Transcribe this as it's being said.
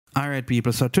Alright,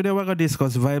 people, so today we're going to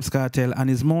discuss Vybz Kartel and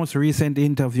his most recent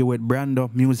interview with Brando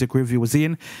Music Reviews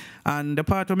in. And the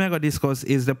part we're going to discuss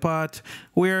is the part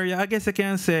where I guess I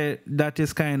can say that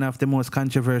is kind of the most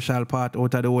controversial part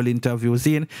out of the whole interview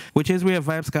scene, which is where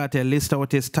Vybz Kartel lists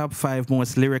out his top 5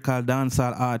 most lyrical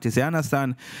dancehall artists. You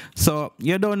understand? So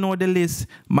you don't know the list,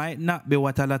 might not be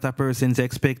what a lot of persons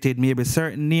expected. Maybe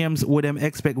certain names would them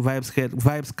expect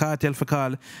Vybz Kartel for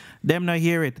call. Them not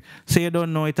hear it. So you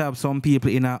don't know it have some people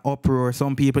in an uproar.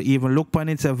 Some people even look upon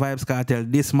it say Vybz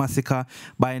Kartel this Masicka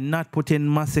by not putting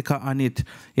Masicka on it.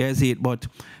 You see it. But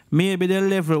maybe the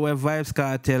level where Vybz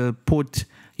Kartel put,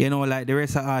 you know, like the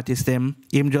rest of artists them,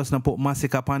 him just not put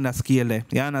Masicka on the scale there.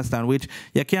 You understand? Which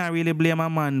you can't really blame a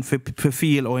man for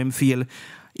feel or him feel.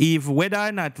 If whether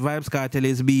or not Vybz Kartel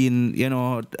is being, you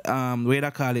know,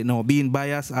 whether call it now, being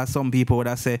biased, as some people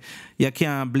would say, you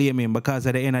can't blame him because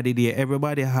at the end of the day,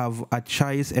 everybody have a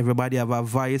choice, everybody have a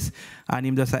voice, and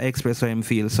him just express how him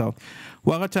feel. So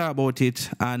we're going to talk about it,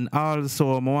 and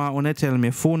also I want to tell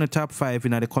me phone the top 5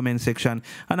 in the comment section,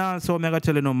 and also I'm going to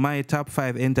tell you my top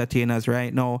 5 entertainers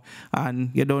right now,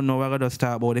 and you don't know, we're going to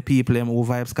start about the people who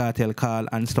Vybz Kartel call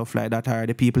and stuff like that, or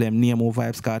the people name who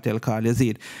Vybz Kartel call, you see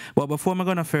it. But before I'm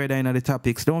going to further into the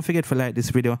topics, don't forget to like this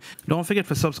video, don't forget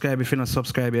to subscribe if you're not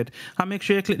subscribed yet, and make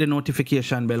sure you click the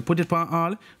notification bell, put it on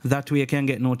all, that way you can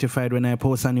get notified when I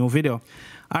post a new video.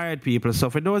 Alright, people, so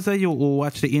for those of you who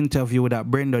watched the interview that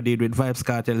Brando did with Vybz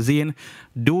Kartel Zine,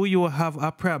 do you have a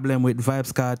problem with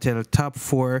Vybz Kartel top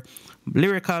 4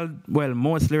 lyrical, well,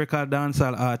 most lyrical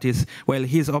dancehall artists? Well,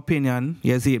 his opinion,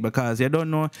 you see it, because you don't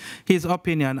know, his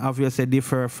opinion obviously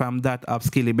differ from that of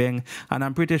Skilly Bang, and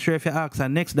I'm pretty sure if you ask a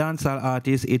next dancehall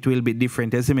artist, it will be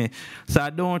different, you see me? So I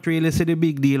don't really see the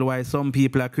big deal why some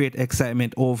people are create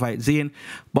excitement over it, Zine,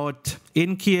 but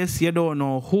in case you don't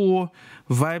know who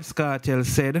Vybz Kartel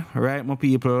said, right, my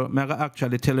people, I can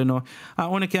actually tell you now, I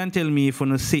only can tell me if you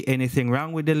don't see anything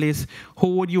wrong with the list,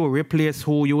 who would you replace,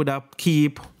 who you would have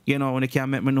keep, you know, when you can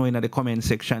make me know in the comment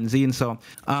section, Zine. So,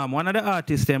 one of the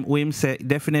artists them who him say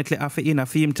definitely after in a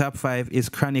theme top 5 is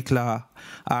Chronic Law,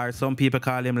 or some people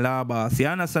call him Law Boss. You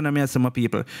understand what I mean, some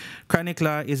people? Chronic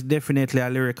Law is definitely a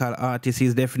lyrical artist.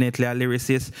 He's definitely a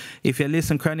lyricist. If you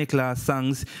listen Chronic Law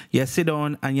songs, you sit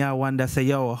down and you wonder, say,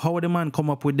 yo, how the man come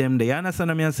up with them? You understand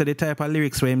what I mean? So the type of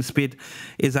lyrics where him spit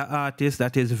is an artist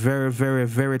that is very, very,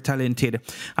 very talented.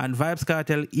 And Vybz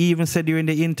Kartel even said during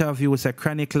the interview, say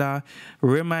Chronic Law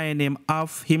remind him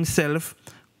of himself,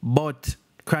 but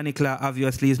Chronic Law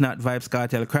obviously is not Vybz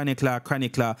Kartel. Chronic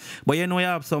Law. But you know, you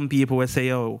have some people who say,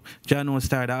 yo, Jano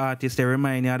Star, the artist, they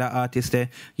remind you of the artist.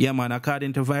 Yeah, man,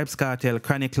 according to Vybz Kartel,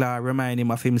 Chronic Law remind him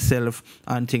of himself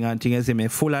and thing, you see me,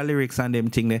 full of lyrics and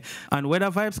them thing there. And whether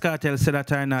Vybz Kartel said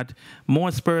that or not,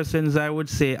 most persons, I would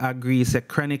say, agree, say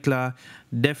Chronic Law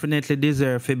definitely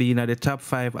deserve to be in the top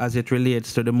 5 as it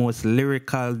relates to the most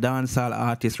lyrical dancehall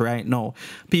artists right now.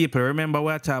 People, remember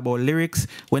we're talking about lyrics,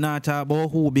 we're not talking about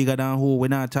who bigger than who, we're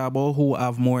not talking about who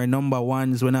have more number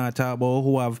ones, we're not talking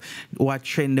about who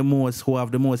trend the most, who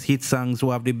have the most hit songs,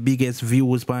 who have the biggest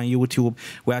views on YouTube.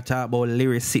 We're talking about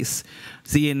lyricists.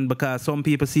 Seeing, because some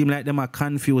people seem like them are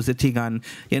confused the thing, and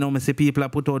you know, me see people are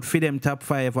put out for them top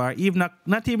 5, or even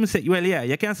not even say, well, yeah,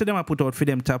 you can see them are put out for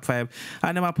them top 5,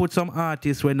 and them are put some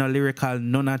artists were not lyrical,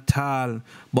 none at all,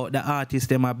 but the artists,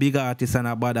 them are big artists and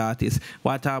a bad artists.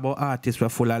 What about artists were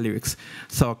full of lyrics?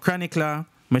 So Chronic Law,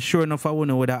 I'm sure enough I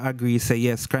would agree, say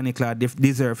yes, Chronic Law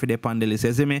deserve for the panelists.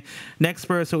 You see me? Next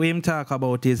person we him talk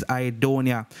about is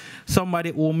Idonia.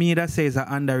 Somebody who me that says an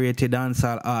underrated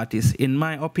dancehall artist. In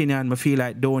my opinion, I feel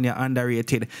like Donia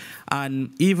underrated.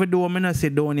 And even though I not say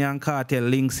Donia and Kartel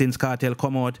link since Kartel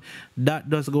come out, that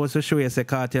just goes to show you say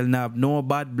Kartel have no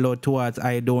bad blood towards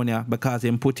Idonia because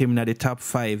him put him in the top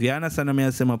 5. You understand what I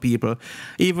mean, some people?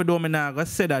 Even though I not gonna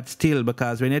say that still,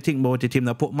 because when you think about it, him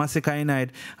not put Masicka in it,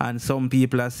 and some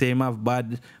people say him have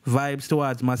bad vibes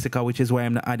towards Masicka, which is why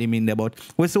I'm not adding him in there, but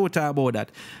we so talk about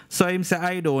that. So him say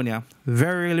Idonia,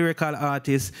 very lyrical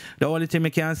artist. The only thing I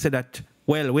can say that,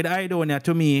 well, with Idonia,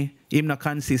 to me, him not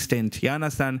consistent. You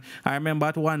understand? I remember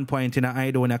at one point in a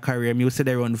Idonia career, you see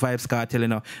they run Vybz Kartel, you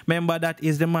know. Remember that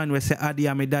is the man who say, Adi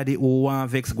and my daddy who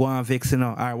want vex, go and vex, you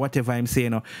know, or whatever I'm saying, you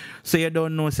know. So you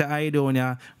don't know, say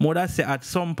Idonia. Mother say at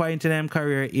some point in his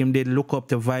career, him did look up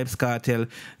to Vybz Kartel.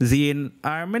 Zine,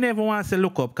 I never want to say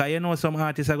look up, because you know some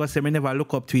artists are going to say, I never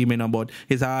look up to him, you know, but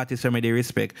he's an artist who me they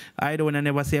respect. Idonia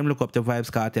never say him look up to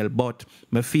Vybz Kartel, but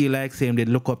I feel like say him did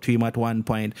look up to him at one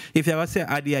point. If you ever say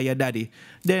Adi or your daddy,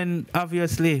 then then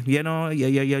obviously,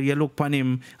 you look upon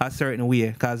him a certain way.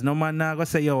 Because no man now go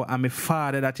say, yo, I'm a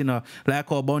father that, like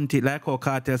how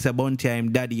Kartel say Bunty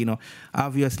I'm daddy,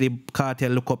 Obviously,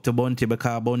 Kartel look up to Bunty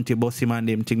because Bunty boss him and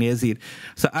them thing, is it?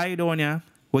 So I don't,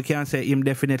 we can say him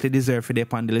definitely deserve to be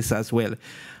on the list as well.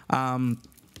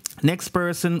 Next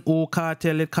person who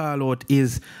Kartel call out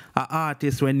is an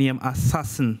artist when named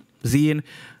Assassin. Zine.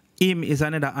 Him is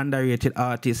another underrated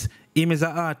artist. Him is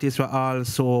an artist who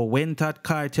also went at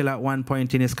Kartel at one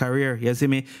point in his career. You see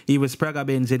me? He was Spraga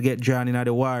Benz did get drawn in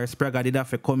the war. Spraga did have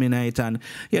to come in it, and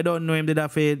you don't know him did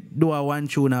have to do a one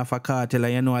tune for Kartel,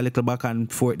 and a little back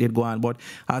and forth did go on. But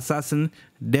Assassin,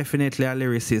 definitely a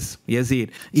lyricist. You see it?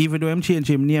 Even though him change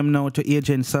him name now to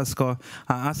Agent Sasko,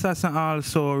 Assassin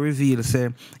also reveals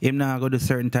say him now go do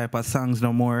certain type of songs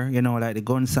no more, like the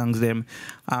gun songs them,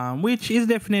 which is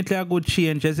definitely a good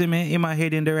change. You see me? He might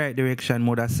head in the right direction,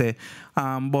 would I say.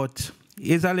 But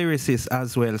he's a lyricist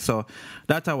as well. So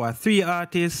that's our 3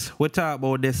 artists. We talk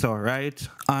about this, all right?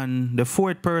 And the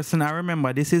 4th person, I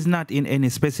remember this is not in any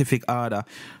specific order.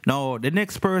 Now, the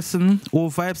next person who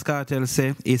Vybz Kartel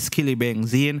say is Skilly Bang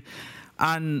Zine.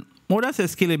 And Moda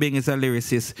says Skilly Bang is a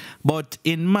lyricist. But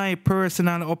in my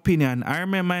personal opinion, I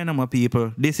remember my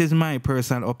people, this is my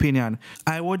personal opinion.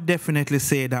 I would definitely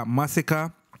say that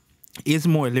Masicka is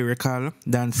more lyrical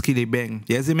than Skilly Bang.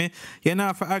 You see me? You know,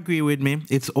 if you agree with me,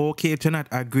 it's okay to not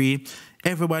agree.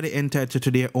 Everybody entitled to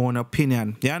their own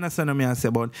opinion. You understand what I say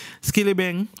about Skilly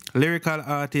Bang, lyrical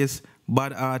artist,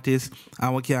 bad artist,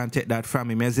 and we can't take that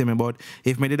from him. You see me? But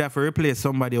if me did have to replace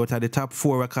somebody out of the top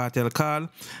 4 with Kartel call,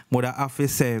 would I have to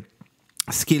say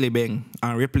Skilly Bang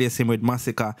and replace him with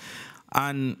Masicka.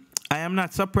 And I am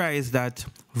not surprised that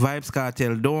Vybz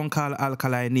Kartel don't call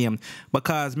Alkaline name,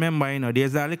 because remember,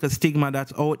 there's a little stigma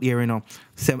that's out there,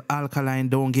 say Alkaline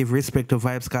don't give respect to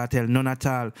Vybz Kartel, none at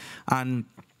all. And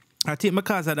I think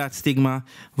because of that stigma,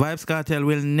 Vybz Kartel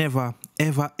will never,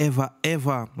 ever, ever,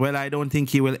 ever, well, I don't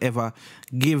think he will ever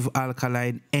give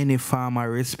Alkaline any form of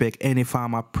respect, any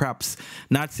form of props.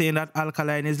 Not saying that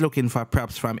Alkaline is looking for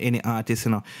props from any artist,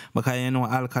 because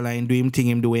Alkaline do him thing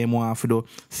him do what him want to do.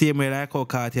 Same way like how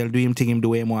Kartel do him thing him do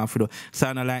what him want to do.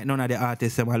 So not like none of the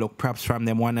artists ever look props from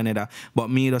them one another. But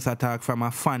me just attack from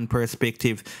a fan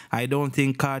perspective. I don't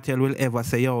think Kartel will ever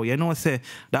say, yo, say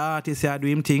the artist here do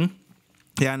him thing.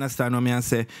 You understand what I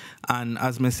say? And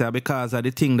as I say, because of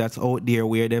the thing that's out there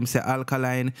where them say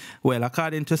Alkaline, well,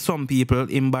 according to some people,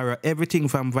 him borrow everything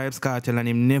from Vybz Kartel and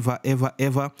him never, ever,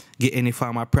 ever get any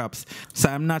form of props. So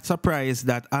I'm not surprised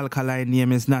that Alkaline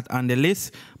name is not on the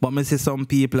list, but I see some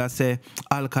people say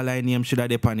Alkaline name should have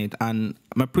been on it. And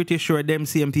I'm pretty sure them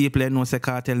same people know say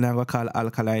Kartel never call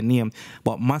Alkaline name.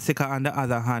 But Masicka, on the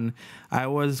other hand, I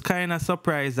was kind of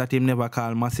surprised that him never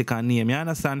call Masicka name. You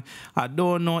understand? I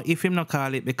don't know if him not call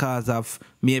it because of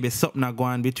maybe something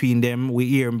going between them. We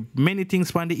hear many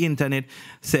things on the internet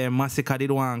say Masicka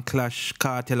did want clash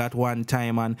Kartel at one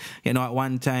time, and at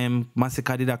one time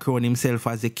Masicka did a crown himself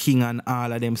as the king and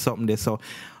all of them something there. So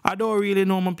I don't really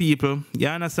know my people. You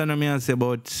understand what I say?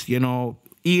 But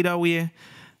either way,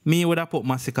 me would have put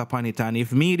Masicka on it, and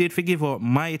if me did forgive up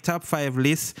my top 5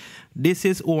 list, this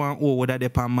is who and who would have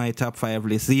been on my top 5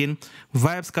 list. Seeing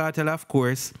Vybz Kartel, of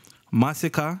course,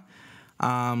 Masicka,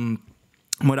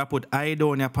 would have put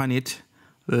Idonia upon it,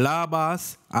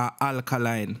 Labas, and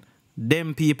Alkaline.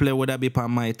 Them people would have been on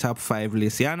my top 5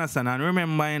 list. You understand? And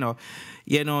remember,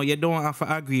 you don't have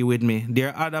to agree with me.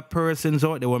 There are other persons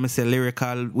out there when I say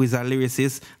lyrical with a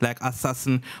lyricist like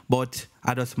Assassin, but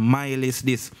I just my list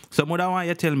this. So I want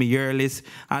you to tell me your list,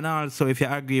 and also if you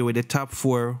agree with the top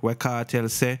 4 where Kartel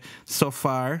say so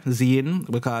far, Zine,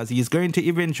 because he's going to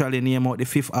eventually name out the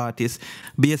 5th artist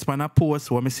based on a post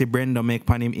where I see Brenda make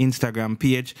on him Instagram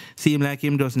page. Seem like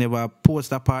him just never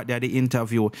post a part there the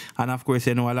interview, and of course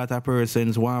a lot of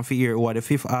persons want to hear who are the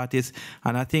 5th artist,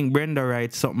 and I think Brenda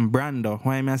writes something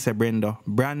why am I say Brenda?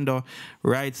 Brando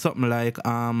writes something like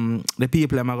the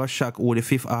people I'm gonna shock who the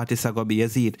 5th artist are gonna be.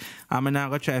 Is it? I'm not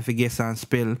gonna try to guess and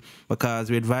spell,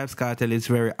 because with Vybz Kartel it's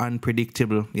very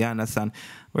unpredictable. You understand?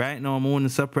 Right now I'm only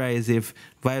surprised if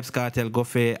Vybz Kartel go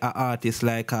for an artist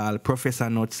like Professor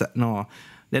Nuts. No.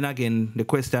 Then again, the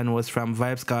question was from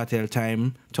Vybz Kartel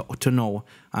time to now,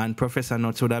 and Professor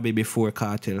Nuts would have been before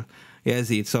Kartel.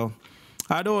 Yes, it. So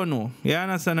I don't know. You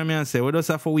understand what I say? We just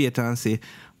have to wait and see.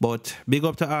 But big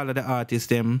up to all of the artists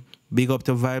them. Big up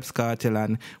to Vybz Kartel,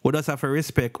 and we just have to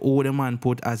respect who the man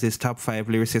put as his top 5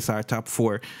 lyricists or top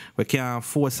 4. We can't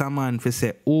force a man to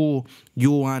say, oh,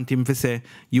 you want him to say,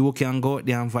 you can go out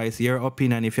there and voice your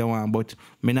opinion if you want, but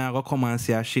me not go come and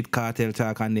say a shit Kartel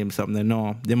talk and them something.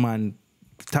 No, the man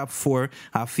top 4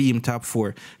 or theme top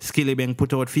 4. Skilly Bang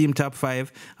put out theme top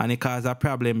 5 and it caused a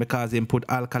problem because he put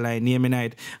Alkaline name in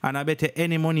it. And I bet you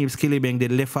any money if Skilly Bang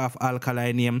did left off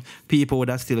Alkaline name, people would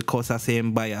have still cause the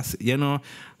same bias, you know.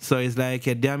 So it's like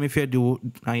you're damn if you do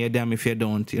and you're damn if you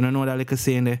don't. You know that little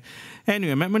saying there.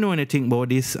 Anyway, let me know anything about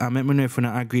this and let me know if you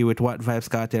don't agree with what Vybz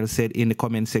Kartel said in the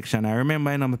comment section. I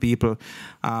remember, you know, people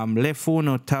left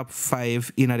phone top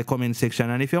 5 in the comment section.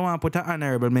 And if you want to put an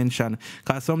honorable mention,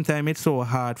 because sometimes it's so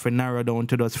hard for narrow down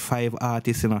to those 5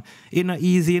 artists, you know. It's not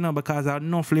easy, you know, because there are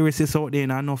enough lyricists out there,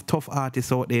 enough tough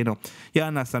artists out there, you know. You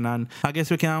understand? And I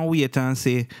guess we can wait and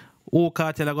see who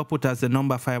Kartel are going to put as the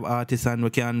number 5 artist and we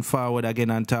can forward again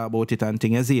and talk about it and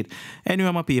things as it. Anyway,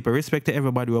 my people, respect to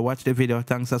everybody who watched the video.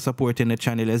 Thanks for supporting the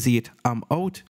channel as it. I'm out.